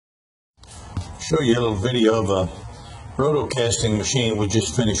Show you a little video of a rotocasting machine we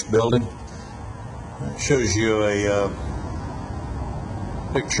just finished building. It shows you a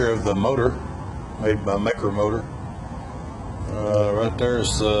picture of the motor made by Makermotor. Right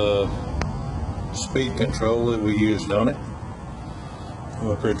there's the speed control that we used on it.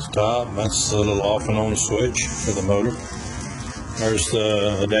 Up here at the top, that's the little off and on switch for the motor. There's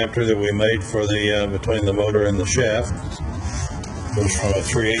the adapter that we made for the between the motor and the shaft. Goes from a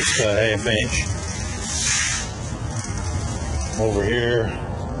 3/8 to a 1/2 inch. Over here,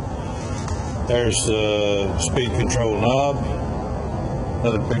 there's the speed control knob.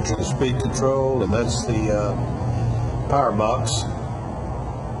 Another picture of the speed control, and that's the power box.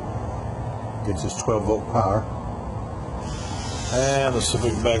 Gets us 12-volt power. And let's see if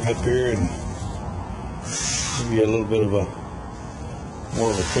we can back up here and give you a little bit of a more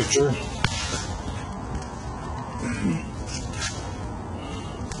of a picture.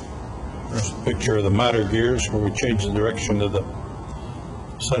 There's a picture of the miter gears where we change the direction of the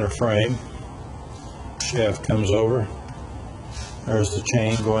center frame. Shaft comes over. There's the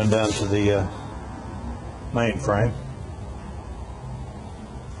chain going down to the main frame.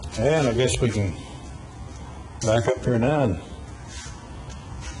 And I guess we can back up here now and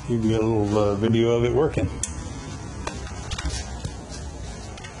give you a little video of it working.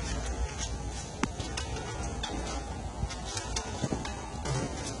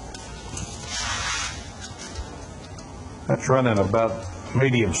 That's running about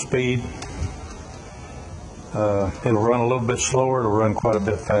medium speed. It'll run a little bit slower, it'll run quite a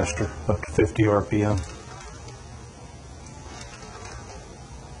bit faster, up to 50 RPM.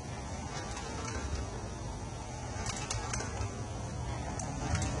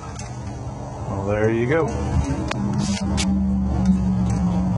 Well, there you go.